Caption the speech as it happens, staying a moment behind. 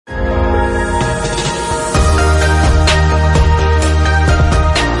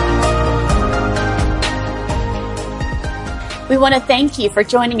want to thank you for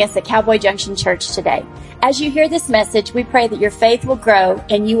joining us at Cowboy Junction Church today. As you hear this message, we pray that your faith will grow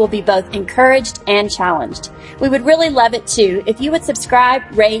and you will be both encouraged and challenged. We would really love it too if you would subscribe,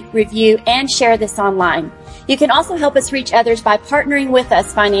 rate, review, and share this online. You can also help us reach others by partnering with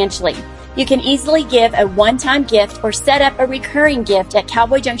us financially. You can easily give a one-time gift or set up a recurring gift at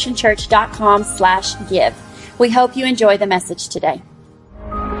cowboyjunctionchurch.com/give. We hope you enjoy the message today.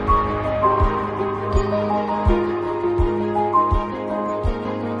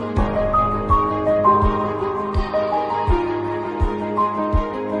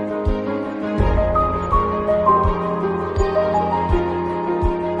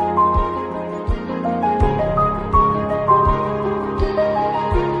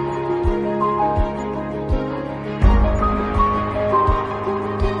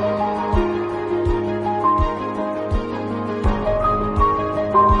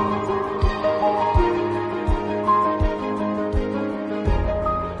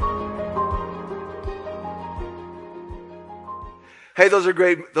 Hey, those are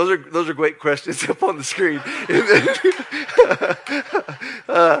great. Those are great questions up on the screen.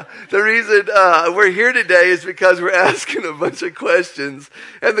 The reason we're here today is because we're asking a bunch of questions,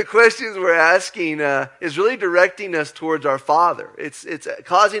 and the questions we're asking is really directing us towards our Father. It's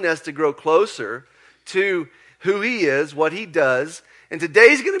causing us to grow closer to who He is, what He does, and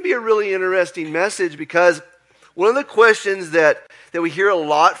today's going to be a really interesting message because one of the questions that we hear a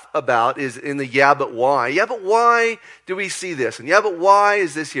lot about is in the yeah, but why? Yeah, but why do we see this? And yeah, but why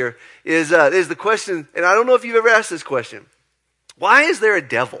is this here? Is the question, and I don't know if you've ever asked this question. Why is there a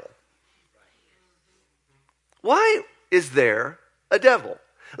devil? Why is there a devil?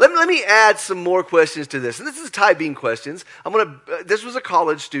 Let me add some more questions to this. And this is Ty Bean questions. This was a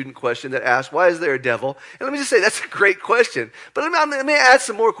college student question that asked, why is there a devil? And let me just say, that's a great question. But let me add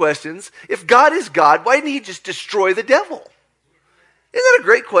some more questions. If God is God, why didn't He just destroy the devil? Isn't that a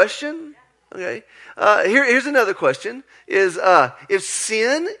great question? Okay. Here's another question: if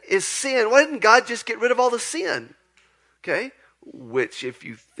sin is sin, why didn't God just get rid of all the sin? Okay. Which, if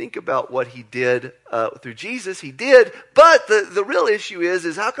you think about what He did through Jesus, He did. But the real issue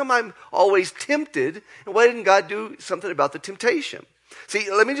is how come I'm always tempted? And why didn't God do something about the temptation?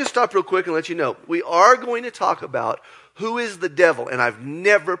 See, let me just stop real quick and let you know. We are going to talk about who is the devil, and I've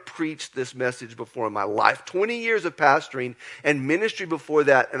never preached this message before in my life. 20 years of pastoring and ministry before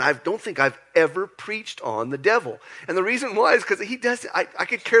that, and I don't think I've ever preached on the devil. And the reason why is because I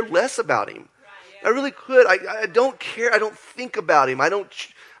could care less about him. I really could. I don't care. I don't think about him. I don't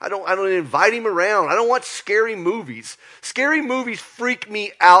invite him around. I don't watch scary movies. Scary movies freak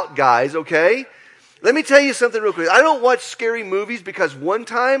me out, guys, okay? Let me tell you something real quick. I don't watch scary movies because one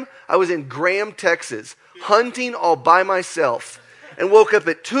time I was in Graham, Texas, hunting all by myself, and woke up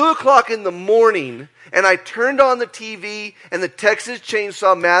at 2 o'clock in the morning, and I turned on the TV, and the Texas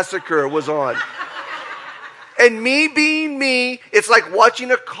Chainsaw Massacre was on. And me being me, it's like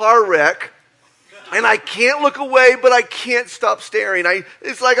watching a car wreck, and I can't look away, but I can't stop staring.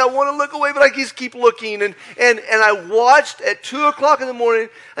 It's like I want to look away, but I just keep looking. And I watched at 2 o'clock in the morning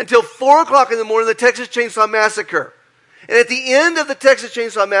until 4 o'clock in the morning the Texas Chainsaw Massacre. And at the end of the Texas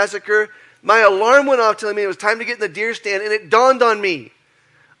Chainsaw Massacre, my alarm went off telling me it was time to get in the deer stand, and it dawned on me.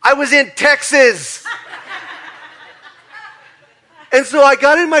 I was in Texas. And so I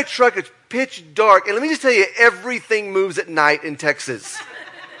got in my truck. It's pitch dark. And let me just tell you, everything moves at night in Texas.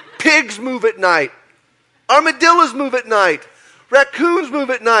 Pigs move at night. Armadillos move at night. Raccoons move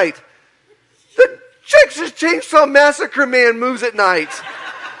at night. The Texas Chainsaw Massacre man moves at night.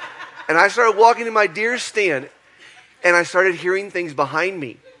 And I started walking in my deer stand, and I started hearing things behind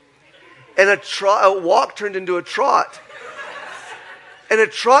me. And a walk turned into a trot. And a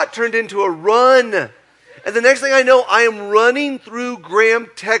trot turned into a run. And the next thing I know, I am running through Graham,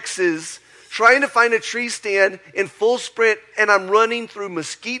 Texas, trying to find a tree stand in full sprint, and I'm running through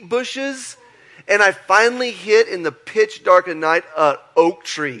mesquite bushes, and I finally hit in the pitch dark of night an oak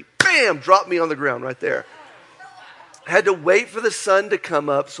tree. Bam! Dropped me on the ground right there. I had to wait for the sun to come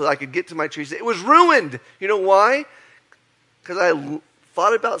up so I could get to my tree stand. It was ruined. You know why? Because I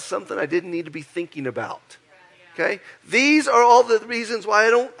thought about something I didn't need to be thinking about. Okay? These are all the reasons why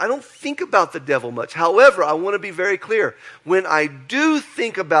I don't think about the devil much. However, I want to be very clear. When I do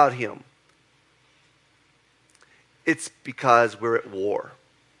think about him, it's because we're at war.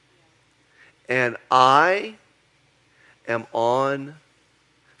 And I am on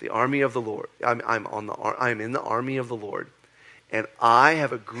the army of the Lord. I'm in the army of the Lord. And I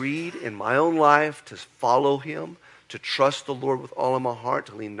have agreed in my own life to follow him, to trust the Lord with all of my heart,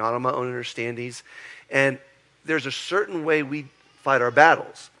 to lean not on my own understandings. And there's a certain way we fight our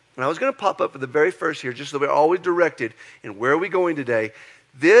battles. And I was going to pop up for the very first here, just so we're always directed in where are we going today.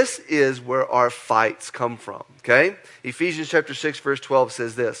 This is where our fights come from, okay? Ephesians chapter 6, verse 12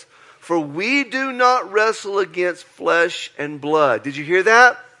 says this, "For we do not wrestle against flesh and blood." Did you hear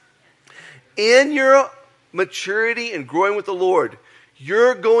that? In your maturity and growing with the Lord,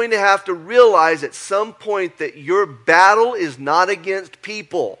 you're going to have to realize at some point that your battle is not against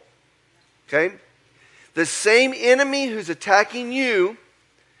people, okay? The same enemy who's attacking you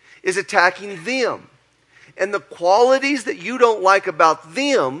is attacking them. And the qualities that you don't like about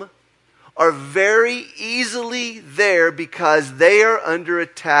them are very easily there because they are under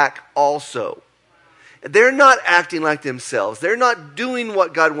attack also. They're not acting like themselves. They're not doing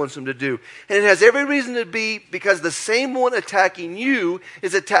what God wants them to do. And it has every reason to be because the same one attacking you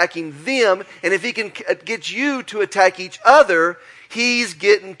is attacking them. And if he can get you to attack each other, he's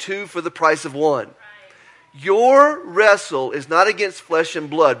getting two for the price of one. Your wrestle is not against flesh and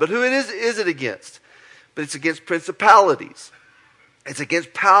blood. But who is it against? But it's against principalities. It's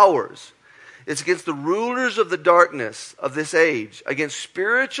against powers. It's against the rulers of the darkness of this age. Against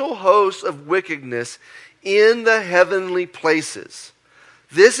spiritual hosts of wickedness in the heavenly places.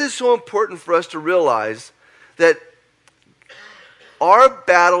 This is so important for us to realize that our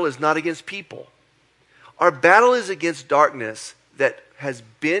battle is not against people. Our battle is against darkness that has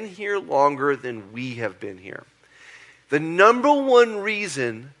been here longer than we have been here. The number one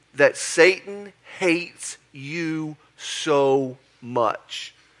reason that Satan hates you so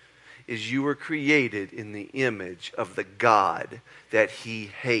much is you were created in the image of the God that he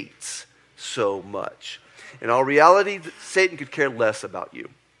hates so much. In all reality, Satan could care less about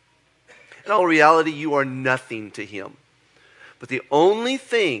you. In all reality, you are nothing to him. But the only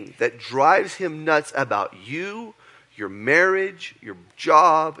thing that drives him nuts about you, your marriage, your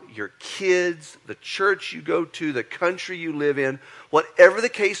job, your kids, the church you go to, the country you live in, whatever the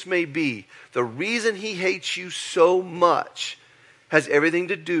case may be, the reason he hates you so much has everything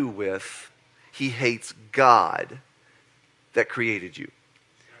to do with he hates God that created you.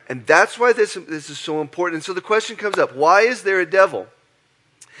 And that's why this is so important. And so the question comes up, why is there a devil?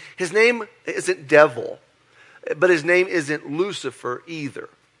 His name isn't Devil, but his name isn't Lucifer either.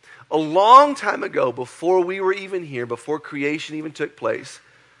 A long time ago, before we were even here, before creation even took place,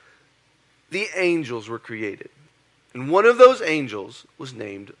 the angels were created. And one of those angels was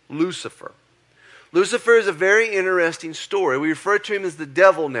named Lucifer. Lucifer is a very interesting story. We refer to him as the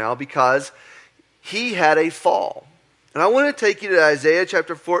devil now because he had a fall. And I want to take you to Isaiah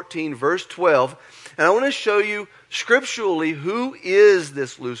chapter 14, verse 12. And I want to show you scripturally who is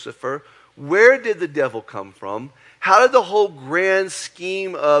this Lucifer, where did the devil come from, how did the whole grand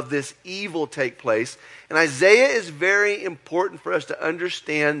scheme of this evil take place? And Isaiah is very important for us to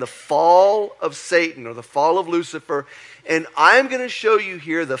understand the fall of Satan or the fall of Lucifer. And I'm going to show you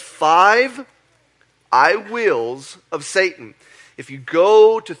here the 5 I wills of Satan. If you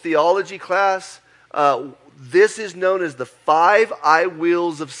go to theology class, this is known as the 5 I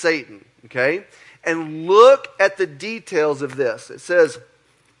wills of Satan. Okay? And look at the details of this. It says,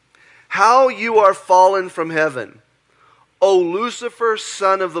 "How you are fallen from heaven, O Lucifer,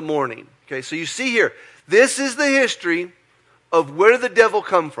 son of the morning." Okay, so you see here, this is the history of where did the devil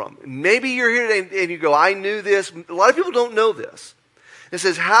come from. Maybe you're here today and you go, I knew this. A lot of people don't know this. It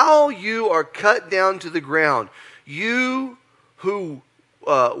says, "How you are cut down to the ground, you who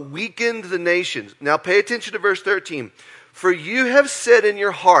weakened the nations." Now pay attention to verse 13. "For you have said in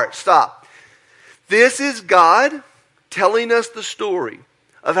your heart," stop. This is God telling us the story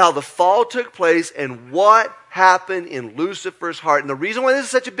of how the fall took place and what happened in Lucifer's heart. And the reason why this is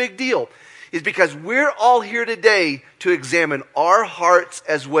such a big deal is because we're all here today to examine our hearts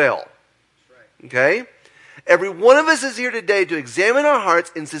as well. Okay? Every one of us is here today to examine our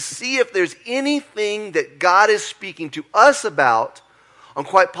hearts and to see if there's anything that God is speaking to us about on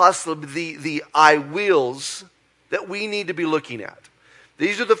quite possibly the I wills that we need to be looking at.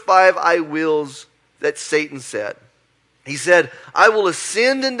 These are the 5 I wills that Satan said. He said, "I will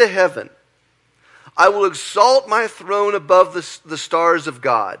ascend into heaven. I will exalt my throne above the stars of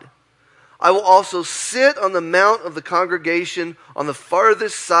God. I will also sit on the mount of the congregation on the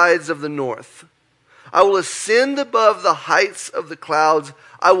farthest sides of the north. I will ascend above the heights of the clouds.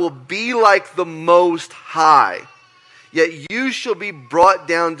 I will be like the Most High. Yet you shall be brought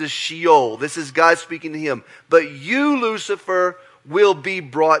down to Sheol." This is God speaking to him. "But you, Lucifer, will be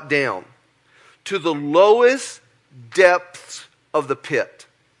brought down to the lowest depths of the pit."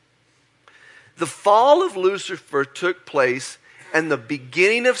 The fall of Lucifer took place and the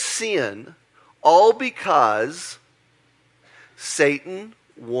beginning of sin all because Satan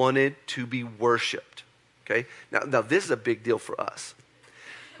wanted to be worshipped. Okay? Now this is a big deal for us.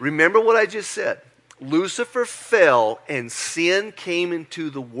 Remember what I just said. Lucifer fell and sin came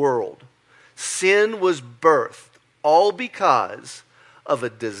into the world. Sin was birthed all because of a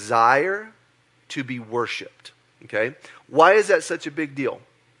desire to be worshiped. Okay? Why is that such a big deal?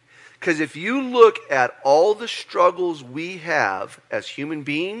 Because if you look at all the struggles we have as human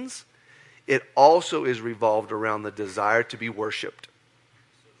beings, it also is revolved around the desire to be worshiped.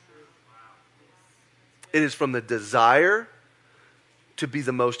 It is from the desire to be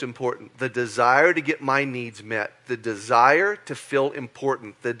the most important, the desire to get my needs met, the desire to feel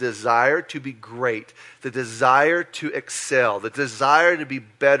important, the desire to be great, the desire to excel, the desire to be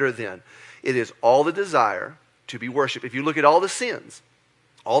better than. It is all the desire to be worshiped. If you look at all the sins,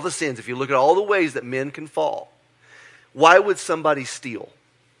 if you look at all the ways that men can fall, why would somebody steal?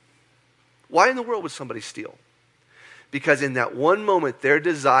 Why in the world would somebody steal? Because in that one moment, their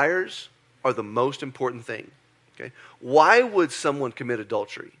desires are the most important thing. Okay? Why would someone commit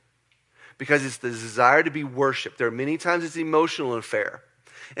adultery? Because it's the desire to be worshipped. There are many times it's an emotional affair.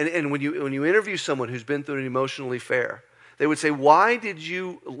 And when you interview someone who's been through an emotional affair, they would say, why did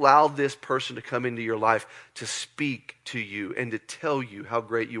you allow this person to come into your life to speak to you and to tell you how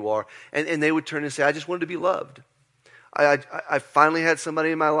great you are? And they would turn and say, I just wanted to be loved. I finally had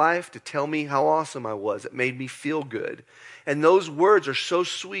somebody in my life to tell me how awesome I was. It made me feel good. And those words are so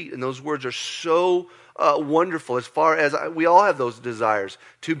sweet and those words are so wonderful as far as we all have those desires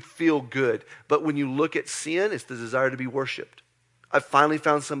to feel good. But when you look at sin, it's the desire to be worshiped. I finally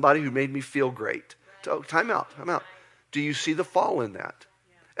found somebody who made me feel great. So, time out. Do you see the fall in that?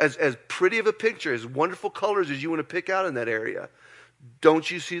 As pretty of a picture, as wonderful colors as you want to pick out in that area, don't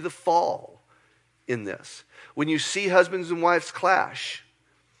you see the fall in this? When you see husbands and wives clash,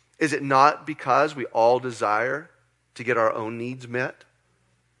 is it not because we all desire to get our own needs met?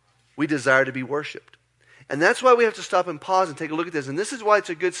 We desire to be worshiped. And that's why we have to stop and pause and take a look at this. And this is why it's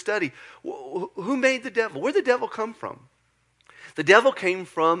a good study. Who made the devil? Where did the devil come from? The devil came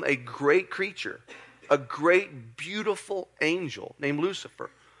from a great creature, a great, beautiful angel named Lucifer,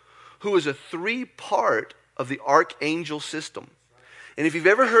 who is a 3-part of the archangel system. And if you've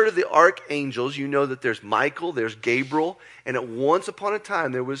ever heard of the archangels, you know that there's Michael, there's Gabriel, and at once upon a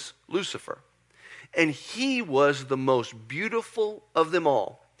time there was Lucifer. And he was the most beautiful of them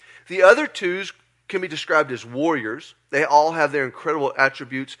all. The other two can be described as warriors. They all have their incredible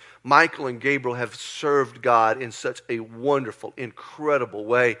attributes. Michael and Gabriel have served God in such a wonderful, incredible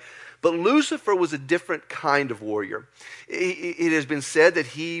way. But Lucifer was a different kind of warrior. It has been said that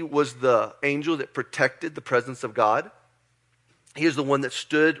he was the angel that protected the presence of God. He is the one that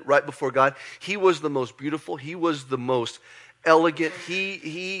stood right before God. He was the most beautiful. He was the most elegant.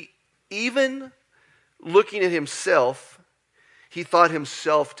 He even looking at himself, he thought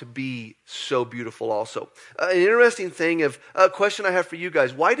himself to be so beautiful also. An interesting thing a question I have for you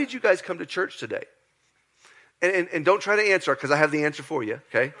guys. Why did you guys come to church today? And don't try to answer because I have the answer for you,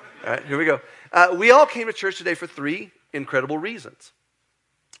 okay? All right, here we go. We all came to church today for 3 incredible reasons.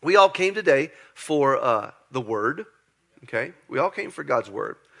 We all came today for the Word, okay? We all came for God's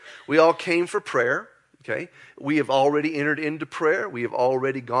Word. We all came for prayer, okay? We have already entered into prayer. We have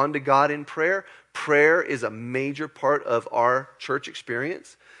already gone to God in prayer. Prayer is a major part of our church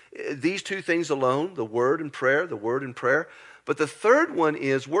experience. These 2 things alone, the Word and prayer, the Word and prayer. But the third one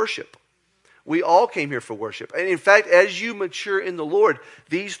is worship. We all came here for worship. And in fact, as you mature in the Lord,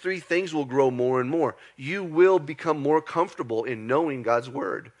 these 3 things will grow more and more. You will become more comfortable in knowing God's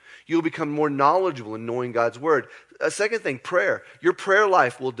Word. You'll become more knowledgeable in knowing God's Word. A second thing, prayer. Your prayer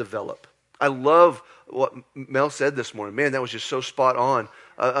life will develop. I love what Mel said this morning. Man, that was just so spot on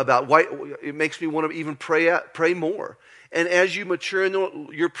about why it makes me want to even pray more. And as you mature in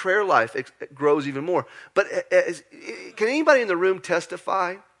your prayer life, it grows even more. But can anybody in the room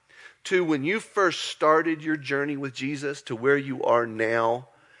testify to when you first started your journey with Jesus to where you are now?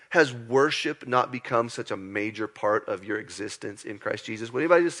 Has worship not become such a major part of your existence in Christ Jesus? Would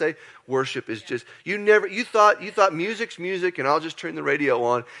anybody just say worship is just, you thought music's music and I'll just turn the radio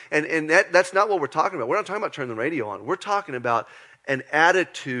on. And that's not what we're talking about. We're not talking about turning the radio on. We're talking about an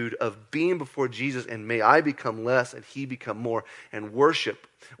attitude of being before Jesus and may I become less and he become more, and worship.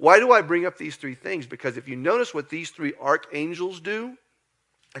 Why do I bring up these 3 things? Because if you notice what these 3 archangels do,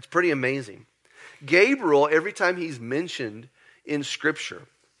 it's pretty amazing. Gabriel, every time he's mentioned in Scripture,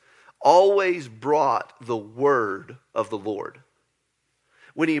 always brought the word of the Lord.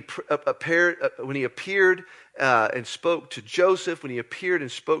 When he appeared and spoke to Joseph, when he appeared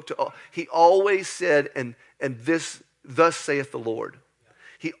and spoke to, he always said, and this, thus saith the Lord.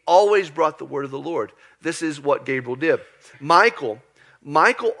 He always brought the word of the Lord. This is what Gabriel did. Michael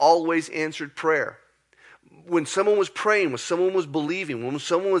always answered prayer. when someone was praying, when someone was believing, when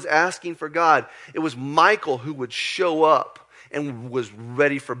someone was asking for God, it was Michael who would show up and was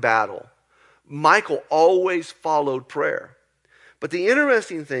ready for battle. Michael always followed prayer. But the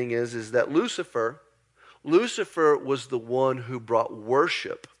interesting thing is that Lucifer was the one who brought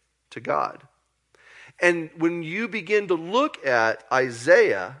worship to God. And when you begin to look at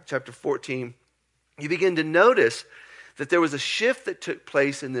Isaiah chapter 14, you begin to notice that there was a shift that took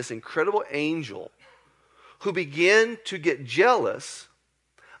place in this incredible angel who began to get jealous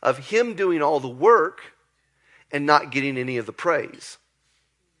of him doing all the work and not getting any of the praise.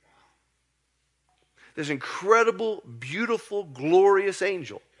 This incredible, beautiful, glorious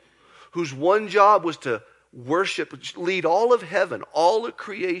angel whose one job was to worship, lead all of heaven, all of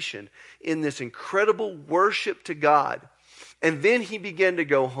creation in this incredible worship to God. And then he began to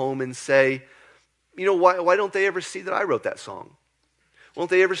go home and say, you know, why don't they ever see that I wrote that song? Won't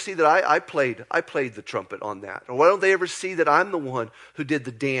they ever see that I played the trumpet on that? Or why don't they ever see that I'm the one who did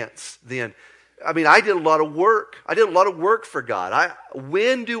the dance then? I mean, I did a lot of work. I did a lot of work for God.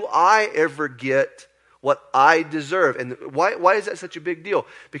 When do I ever get what I deserve? And why is that such a big deal?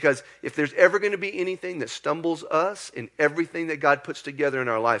 Because if there's ever going to be anything that stumbles us in everything that God puts together in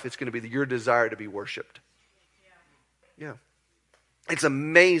our life, it's going to be your desire to be worshiped. Yeah. It's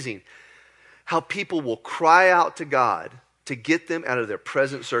amazing how people will cry out to God to get them out of their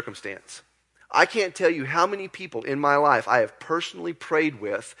present circumstance. I can't tell you how many people in my life I have personally prayed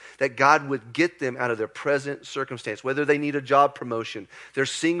with that God would get them out of their present circumstance, whether they need a job promotion, they're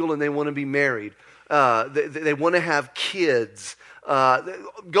single and they want to be married, they want to have kids.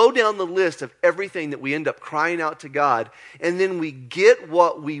 Go down the list of everything that we end up crying out to God, and then we get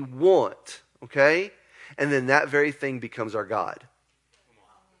what we want, okay? And then that very thing becomes our God.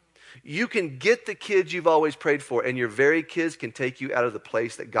 You can get the kids you've always prayed for, and your very kids can take you out of the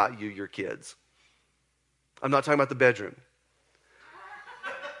place that got you your kids. I'm not talking about the bedroom.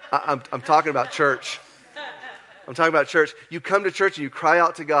 I'm talking about church. I'm talking about church. You come to church and you cry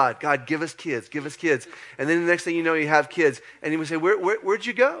out to God, God, give us kids, give us kids. And then the next thing you know, you have kids. And you would say, where'd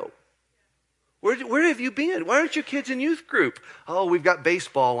you go? Where have you been? Why aren't your kids in youth group? Oh, we've got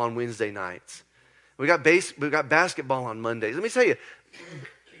baseball on Wednesday nights. We've got basketball on Mondays. Let me tell you,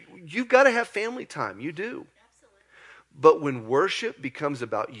 you've got to have family time. You do. Absolutely. But when worship becomes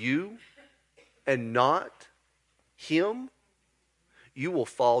about you and not him, you will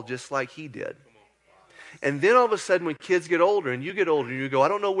fall just like he did. And then all of a sudden when kids get older and you get older and you go, I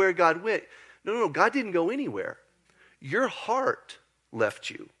don't know where God went. No, God didn't go anywhere. Your heart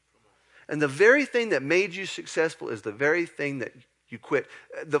left you. And the very thing that made you successful is the very thing that you quit.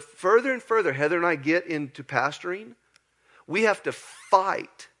 The further and further Heather and I get into pastoring, we have to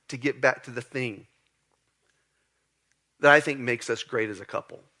fight to get back to the thing that I think makes us great as a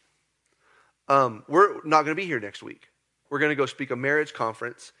couple. We're not going to be here next week. We're going to go speak a marriage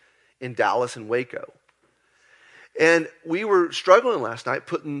conference in Dallas and Waco. And we were struggling last night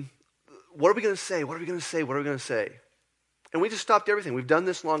putting, what are we going to say? What are we going to say? What are we going to say? And we just stopped everything. We've done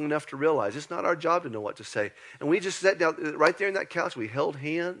this long enough to realize it's not our job to know what to say. And we just sat down right there in that couch. We held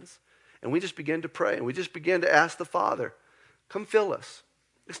hands and we just began to pray. And we just began to ask the Father, come fill us.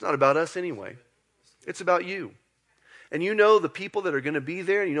 It's not about us anyway. It's about you. And you know the people that are going to be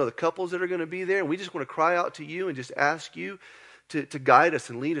there, and you know the couples that are going to be there, and we just want to cry out to you and just ask you to guide us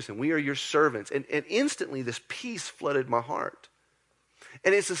and lead us, and we are your servants. And instantly this peace flooded my heart.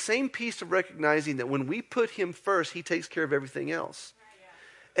 And it's the same peace of recognizing that when we put him first, he takes care of everything else.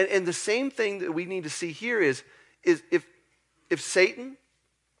 And the same thing that we need to see here is if Satan,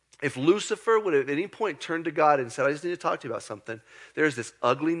 if Lucifer would have at any point turned to God and said, I just need to talk to you about something, there's this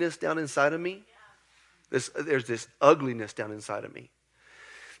ugliness down inside of me. There's this ugliness down inside of me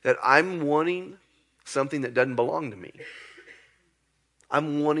that I'm wanting something that doesn't belong to me.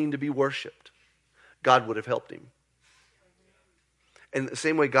 I'm wanting to be worshiped. God would have helped him. And the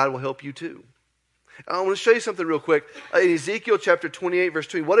same way God will help you too. I want to show you something real quick. In Ezekiel chapter 28, verse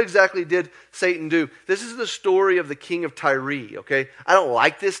 20, what exactly did Satan do? This is the story of the king of Tyre, okay? I don't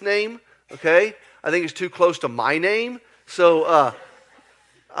like this name, okay? I think it's too close to my name. So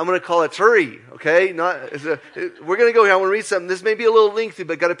I'm going to call it Turi, okay? We're going to go here. I want to read something. This may be a little lengthy,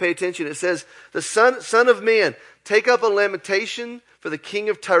 but got to pay attention. It says, the son of man, take up a lamentation for the king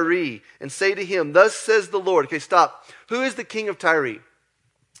of Tyre and say to him, thus says the Lord. Okay, stop. Who is the king of Tyre?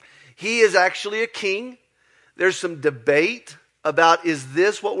 He is actually a king. There's some debate about, is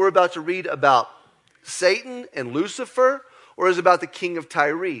this what we're about to read about Satan and Lucifer, or is it about the king of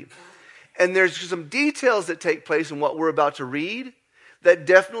Tyre? And there's some details that take place in what we're about to read that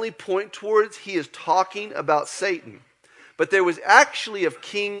definitely point towards he is talking about Satan. But there was actually a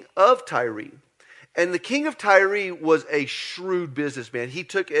king of Tyre. And the king of Tyre was a shrewd businessman. He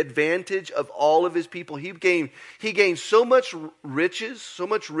took advantage of all of his people. He gained so much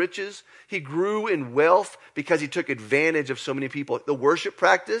riches. He grew in wealth because he took advantage of so many people. The worship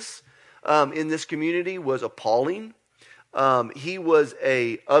practice in this community was appalling. He was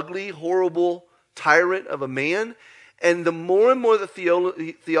a ugly, horrible tyrant of a man. And the more and more the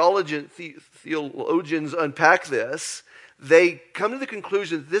theologians unpack this, they come to the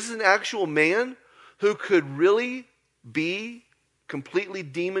conclusion that this is an actual man who could really be completely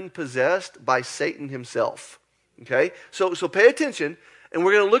demon-possessed by Satan himself. Okay? So pay attention, and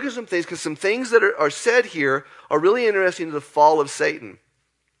we're going to look at some things, because some things that are said here are really interesting to the fall of Satan.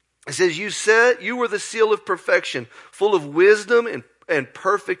 It says, you said you were the seal of perfection, full of wisdom and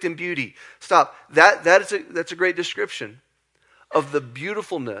perfect in beauty. Stop. That's a great description of the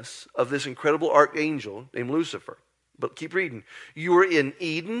beautifulness of this incredible archangel named Lucifer. But keep reading. You were in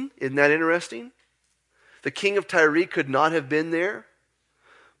Eden. Isn't that interesting? The king of Tyre could not have been there,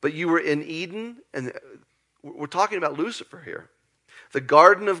 but you were in Eden, and we're talking about Lucifer here. The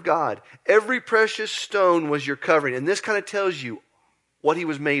garden of God. Every precious stone was your covering, and this kind of tells you what he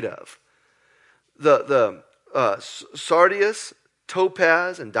was made of. The sardius,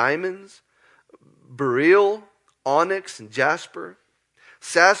 topaz, and diamonds, beryl, onyx, and jasper,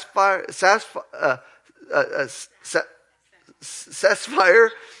 sapphire,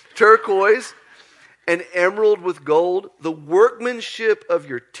 turquoise, and emerald with gold, the workmanship of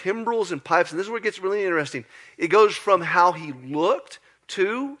your timbrels and pipes. And this is where it gets really interesting. It goes from how he looked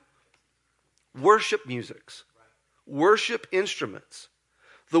to worship musics, worship instruments.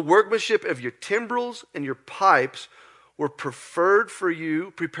 The workmanship of your timbrels and your pipes were prepared for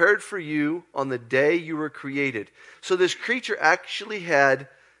you on the day you were created. So this creature actually had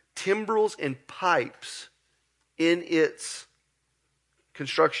timbrels and pipes in its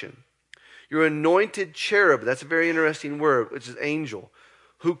construction. Your anointed cherub, that's a very interesting word, which is angel,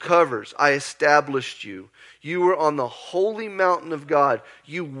 who covers. I established you. You were on the holy mountain of God.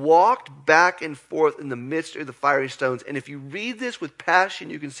 You walked back and forth in the midst of the fiery stones. And if you read this with passion,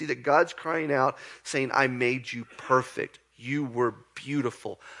 you can see that God's crying out, saying, I made you perfect. You were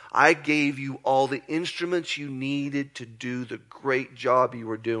beautiful. I gave you all the instruments you needed to do the great job you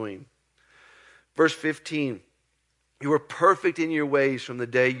were doing. Verse 15. You were perfect in your ways from the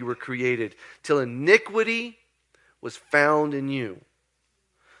day you were created, till iniquity was found in you.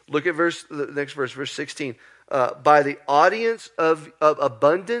 Look at the next verse, verse 16. By the audience of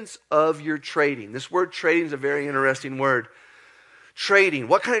abundance of your trading. This word trading is a very interesting word. Trading.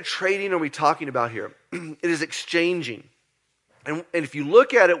 What kind of trading are we talking about here? It is exchanging. And if you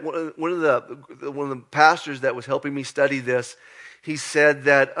look at it, one of the pastors that was helping me study this, he said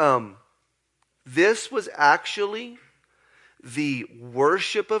that this was actually the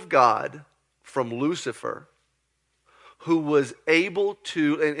worship of God from Lucifer, who was able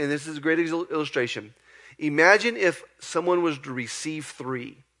to, and this is a great illustration. Imagine if someone was to receive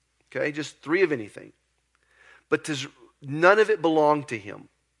 3, okay, just 3 of anything, but none of it belonged to him.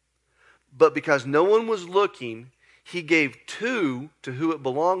 But because no one was looking, he gave 2 to who it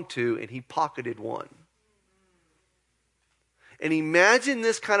belonged to, and he pocketed 1. And imagine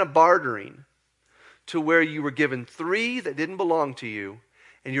this kind of bartering, to where you were given 3 that didn't belong to you,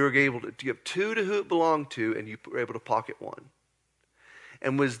 and you were able to give 2 to who it belonged to, and you were able to pocket 1.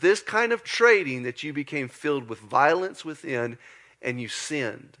 And was this kind of trading that you became filled with violence within, and you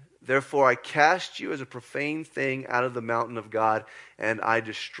sinned. Therefore I cast you as a profane thing out of the mountain of God, and I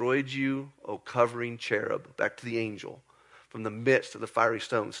destroyed you, O covering cherub, back to the angel, from the midst of the fiery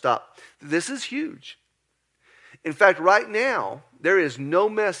stone. Stop. This is huge. In fact, right now, there is no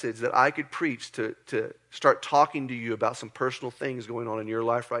message that I could preach to start talking to you about some personal things going on in your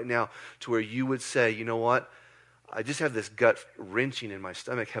life right now, to where you would say, you know what? I just have this gut wrenching in my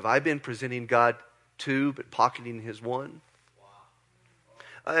stomach. Have I been presenting God 2 but pocketing his 1? Wow.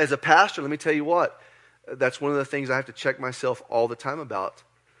 As a pastor, let me tell you what. That's one of the things I have to check myself all the time about.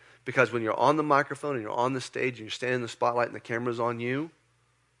 Because when you're on the microphone and you're on the stage and you're standing in the spotlight and the camera's on you,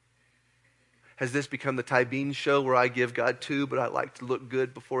 has this become the Ty Bean show where I give God 2, but I like to look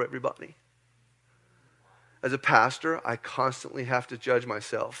good before everybody? As a pastor, I constantly have to judge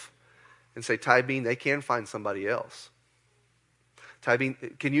myself and say, Ty Bean, they can find somebody else. Ty Bean,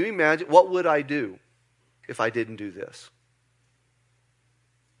 can you imagine, what would I do if I didn't do this?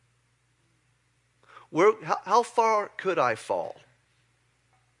 How far could I fall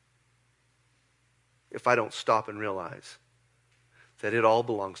if I don't stop and realize that it all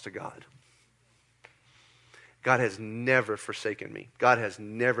belongs to God? God has never forsaken me. God has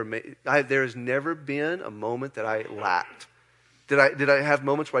never there has never been a moment that I lacked. Did I have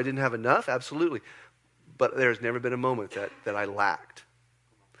moments where I didn't have enough? Absolutely. But there's never been a moment that I lacked.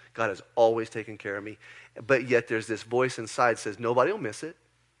 God has always taken care of me. But yet there's this voice inside that says, nobody will miss it.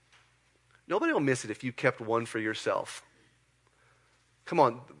 Nobody will miss it if you kept one for yourself. Come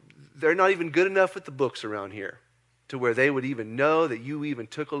on, they're not even good enough with the books around here to where they would even know that you even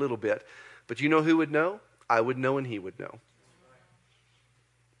took a little bit. But you know who would know? I would know and he would know.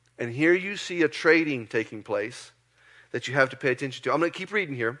 And here you see a trading taking place that you have to pay attention to. I'm going to keep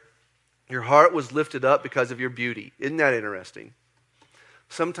reading here. Your heart was lifted up because of your beauty. Isn't that interesting?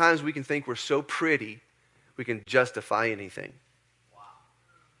 Sometimes we can think we're so pretty, we can justify anything.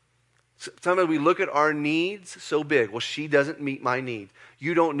 Sometimes we look at our needs so big. Well, she doesn't meet my need.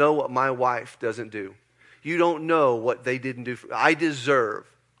 You don't know what my wife doesn't do. You don't know what they didn't do. I deserve.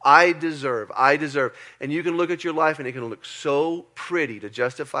 And you can look at your life and it can look so pretty to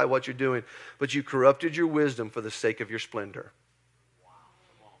justify what you're doing, but you corrupted your wisdom for the sake of your splendor.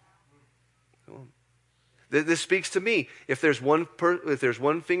 This speaks to me. If there's one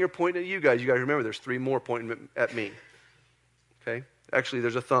finger pointing at you guys remember there's three more pointing at me. Okay? Actually,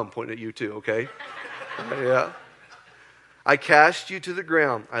 there's a thumb pointing at you too, okay? Yeah. I cast you to the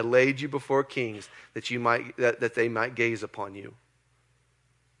ground. I laid you before kings that they might gaze upon you.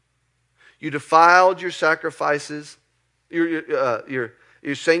 You defiled your sacrifices, your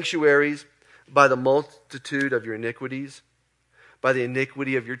sanctuaries by the multitude of your iniquities, by the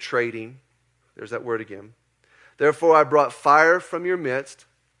iniquity of your trading. There's that word again. Therefore I brought fire from your midst.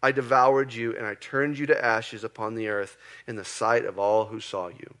 I devoured you, and I turned you to ashes upon the earth in the sight of all who saw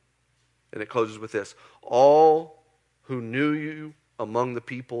you. And it closes with this. All who knew you among the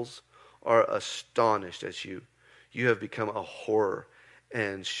peoples are astonished at you. You have become a horror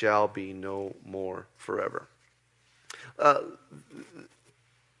and shall be no more forever. The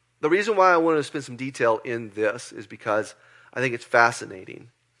reason why I want to spend some detail in this is because I think it's fascinating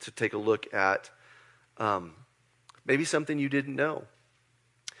to take a look at maybe something you didn't know.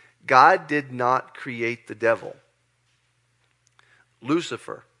 God did not create the devil.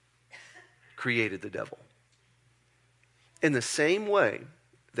 Lucifer created the devil. In the same way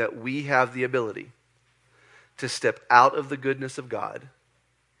that we have the ability to step out of the goodness of God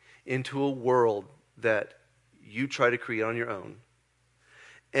into a world that you try to create on your own.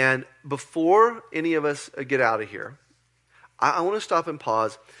 And before any of us get out of here, I want to stop and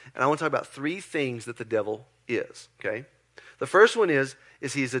pause, and I want to talk about three things that the devil is, okay? The first one is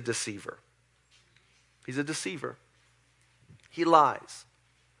he's a deceiver. He's a deceiver. He lies.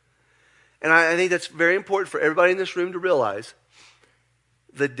 And I think that's very important for everybody in this room to realize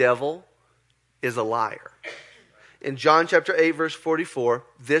the devil is a liar. In John chapter 8, verse 44,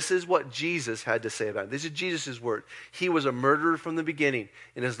 this is what Jesus had to say about it. This is Jesus' word. He was a murderer from the beginning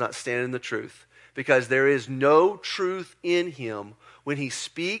and does not stand in the truth, because there is no truth in him. When he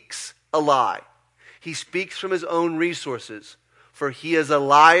speaks a lie, he speaks from his own resources, for he is a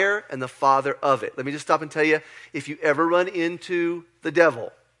liar and the father of it. Let me just stop and tell you, if you ever run into the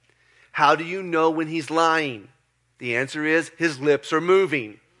devil, how do you know when he's lying? The answer is his lips are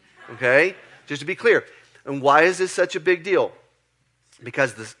moving. Okay? Just to be clear. And why is this such a big deal?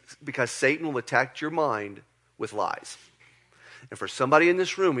 Because Satan will attack your mind with lies. And for somebody in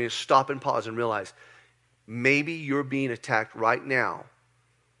this room, we need to stop and pause and realize maybe you're being attacked right now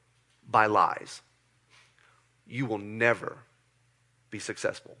by lies. You will never be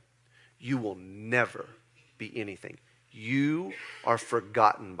successful. You will never be anything. You are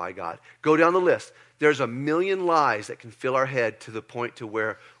forgotten by God. Go down the list. There's a million lies that can fill our head to the point to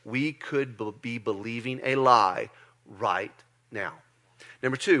where we could be believing a lie right now.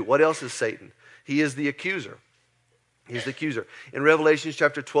 Number two, what else is Satan? He is the accuser. He's the accuser. In Revelation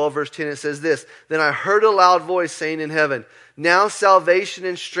chapter 12, verse 10, it says this, Then I heard a loud voice saying in heaven, Now salvation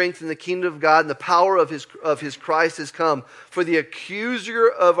and strength in the kingdom of God and the power of his Christ has come. For the accuser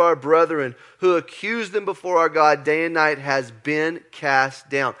of our brethren, who accused them before our God day and night, has been cast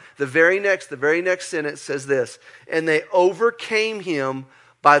down. The very next sentence says this, And they overcame him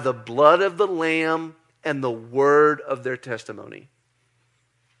by the blood of the Lamb and the word of their testimony.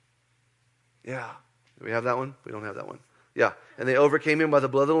 Yeah. Do we have that one? We don't have that one. Yeah. And they overcame him by the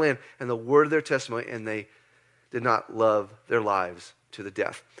blood of the Lamb and the word of their testimony, and they did not love their lives to the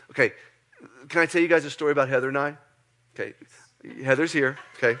death. Okay. Can I tell you guys a story about Heather and I? Okay. Heather's here.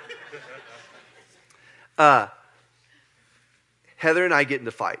 Okay. Heather and I get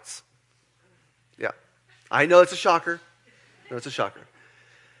into fights. Yeah. I know it's a shocker.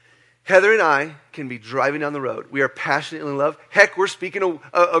 Heather and I can be driving down the road. We are passionately in love. Heck, we're speaking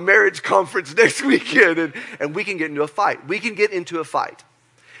a marriage conference next weekend, and we can get into a fight.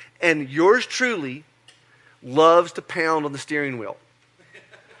 And yours truly loves to pound on the steering wheel.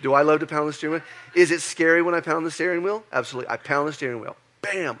 Do I love to pound on the steering wheel? Is it scary when I pound the steering wheel? Absolutely. I pound the steering wheel.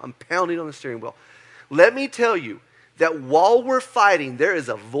 Bam, I'm pounding on the steering wheel. Let me tell you that while we're fighting, there is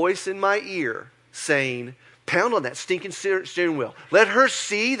a voice in my ear saying, pound on that stinking steering wheel. Let her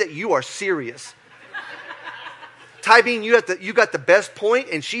see that you are serious. Ty-Bean, you got the best point,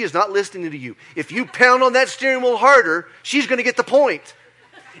 and she is not listening to you. If you pound on that steering wheel harder, she's going to get the point.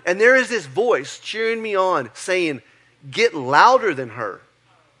 And there is this voice cheering me on, saying, get louder than her.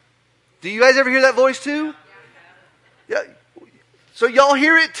 Do you guys ever hear that voice too? Yeah. So y'all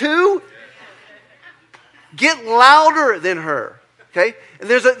hear it too? Get louder than her. Okay? And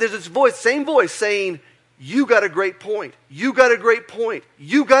there's this voice, same voice saying, you got a great point. You got a great point.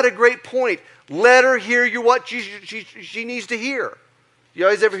 You got a great point. Let her hear what she needs to hear. You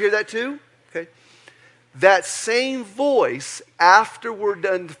guys ever hear that too? Okay. That same voice, after we're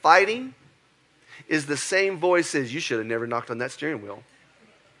done fighting, is the same voice says, you should have never knocked on that steering wheel.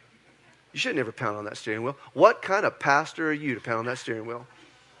 You should never pound on that steering wheel. What kind of pastor are you to pound on that steering wheel?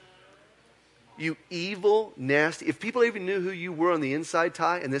 You evil, nasty. If people even knew who you were on the inside,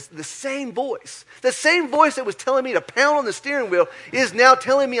 Ty, and the same voice that was telling me to pound on the steering wheel is now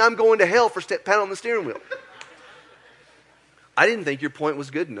telling me I'm going to hell for pounding on the steering wheel. I didn't think your point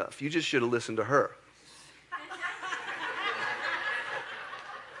was good enough. You just should have listened to her.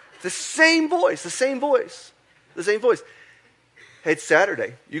 The same voice. Hey, it's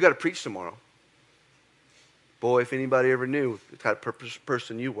Saturday. You got to preach tomorrow. Boy, if anybody ever knew the type of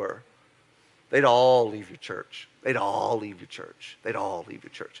person you were, they'd all leave your church. They'd all leave your church.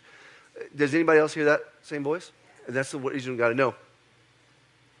 Does anybody else hear that same voice? And that's what you've got to know.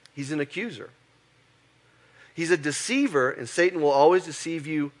 He's an accuser. He's a deceiver, and Satan will always deceive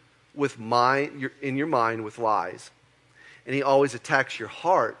you in your mind with lies. And he always attacks your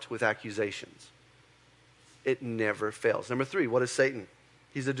heart with accusations. It never fails. Number 3, what is Satan?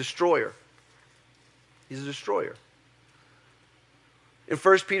 He's a destroyer. In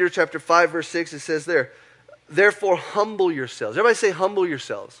 1 Peter chapter 5, verse 6, it says there, therefore humble yourselves. Everybody say humble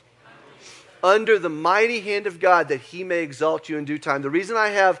yourselves. Under the mighty hand of God, that he may exalt you in due time. The reason I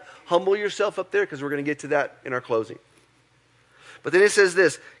have humble yourself up there, because we're going to get to that in our closing. But then it says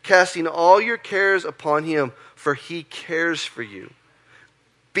this, casting all your cares upon him, for he cares for you.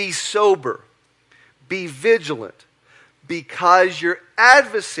 Be sober. Be vigilant, because your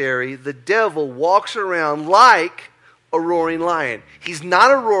adversary, the devil, walks around like a roaring lion. He's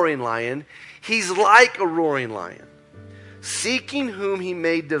not a roaring lion. He's like a roaring lion, seeking whom he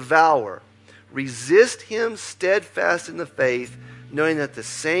may devour. Resist him steadfast in the faith, knowing that the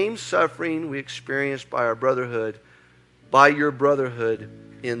same suffering we experienced by your brotherhood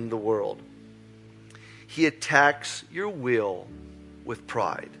in the world. He attacks your will with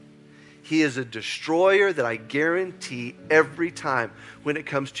pride. He is a destroyer that I guarantee every time, when it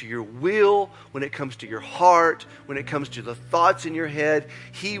comes to your will, when it comes to your heart, when it comes to the thoughts in your head,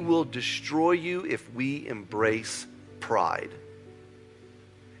 he will destroy you if we embrace pride.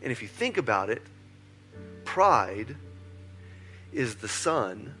 And if you think about it, pride is the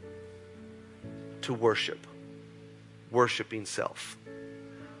son to worshiping self.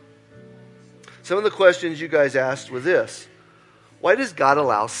 Some of the questions you guys asked were this: why does God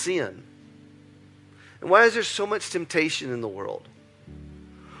allow sin? And why is there so much temptation in the world?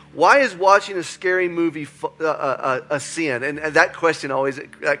 Why is watching a scary movie a sin? And that question always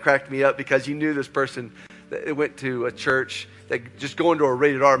that cracked me up, because you knew this person that went to a church that just going to a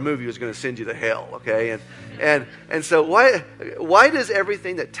rated R movie was going to send you to hell, okay? And so why does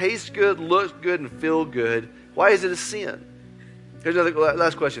everything that tastes good, looks good, and feel good, why is it a sin? Here's another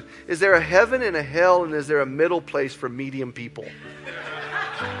last question. Is there a heaven and a hell, and is there a middle place for medium people?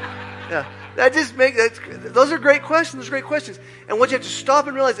 Yeah. Those are great questions. And what you have to stop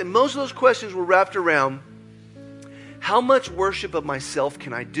and realize, and most of those questions were wrapped around, how much worship of myself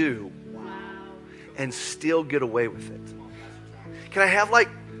can I do and still get away with it? Can I have like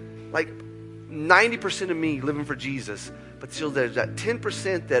 90% of me living for Jesus, but still there's that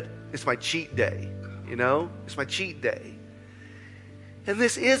 10% that it's my cheat day, you know? It's my cheat day. And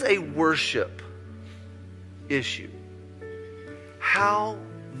this is a worship issue. How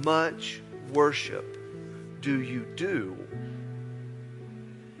much worship do you do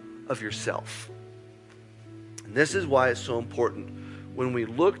of yourself? And this is why it's so important when we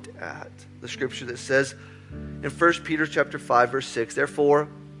looked at the scripture that says in 1 Peter chapter 5, verse 6, therefore,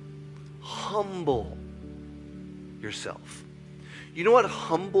 humble yourself. You know what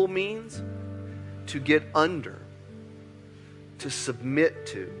humble means? To get under, to submit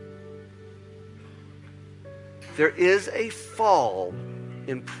to. There is a fall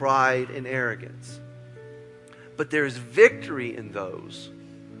in pride and arrogance. But there is victory in those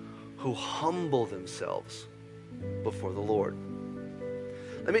who humble themselves before the Lord.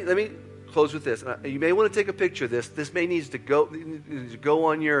 Let me close with this. You may want to take a picture of this. This may need to go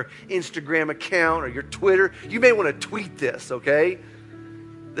on your Instagram account or your Twitter. You may want to tweet this, okay?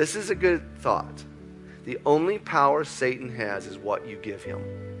 This is a good thought. The only power Satan has is what you give him.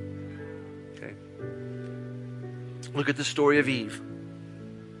 Okay? Look at the story of Eve.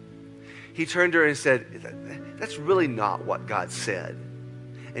 He turned to her and said, that's really not what God said.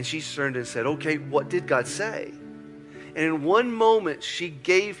 And she turned and said, okay, what did God say? And in one moment, she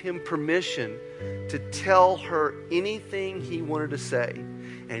gave him permission to tell her anything he wanted to say.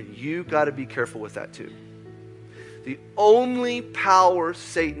 And you got to be careful with that too. The only power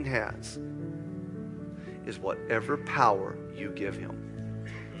Satan has is whatever power you give him.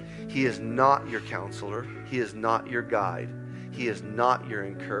 He is not your counselor. He is not your guide. He is not your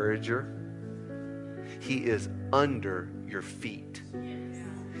encourager. He is under your feet.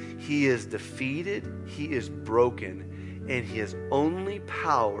 He is defeated. He is broken. And his only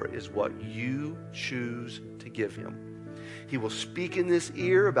power is what you choose to give him. He will speak in this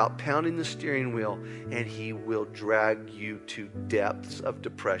ear about pounding the steering wheel, and he will drag you to depths of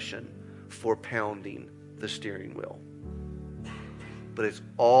depression for pounding the steering wheel. But it's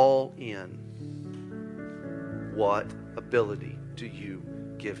all in what ability do you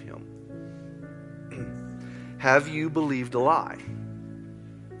give him? Have you believed a lie?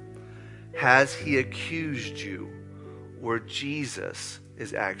 Has he accused you where Jesus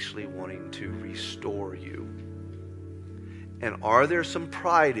is actually wanting to restore you? And are there some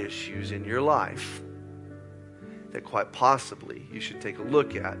pride issues in your life that quite possibly you should take a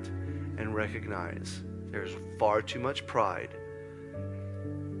look at and recognize there's far too much pride?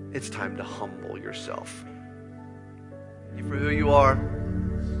 It's time to humble yourself. You for who you are.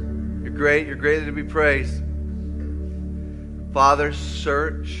 You're great. You're greatly to be praised. Father,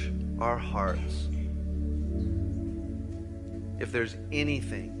 search our hearts. If there's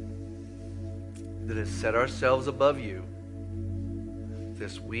anything that has set ourselves above you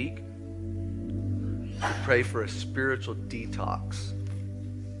this week, we pray for a spiritual detox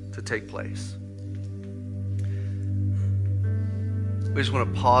to take place. We just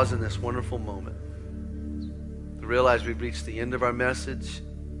want to pause in this wonderful moment to realize we've reached the end of our message,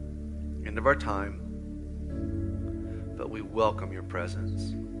 end of our time, but we welcome your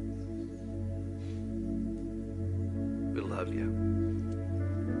presence. We love you.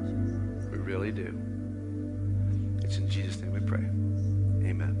 We really do. It's in Jesus' name we pray.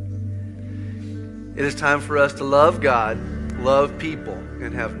 Amen. It is time for us to love God, love people,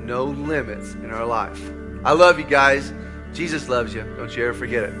 and have no limits in our life. I love you guys. Jesus loves you. Don't you ever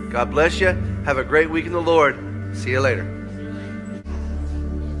forget it. God bless you. Have a great week in the Lord. See you later.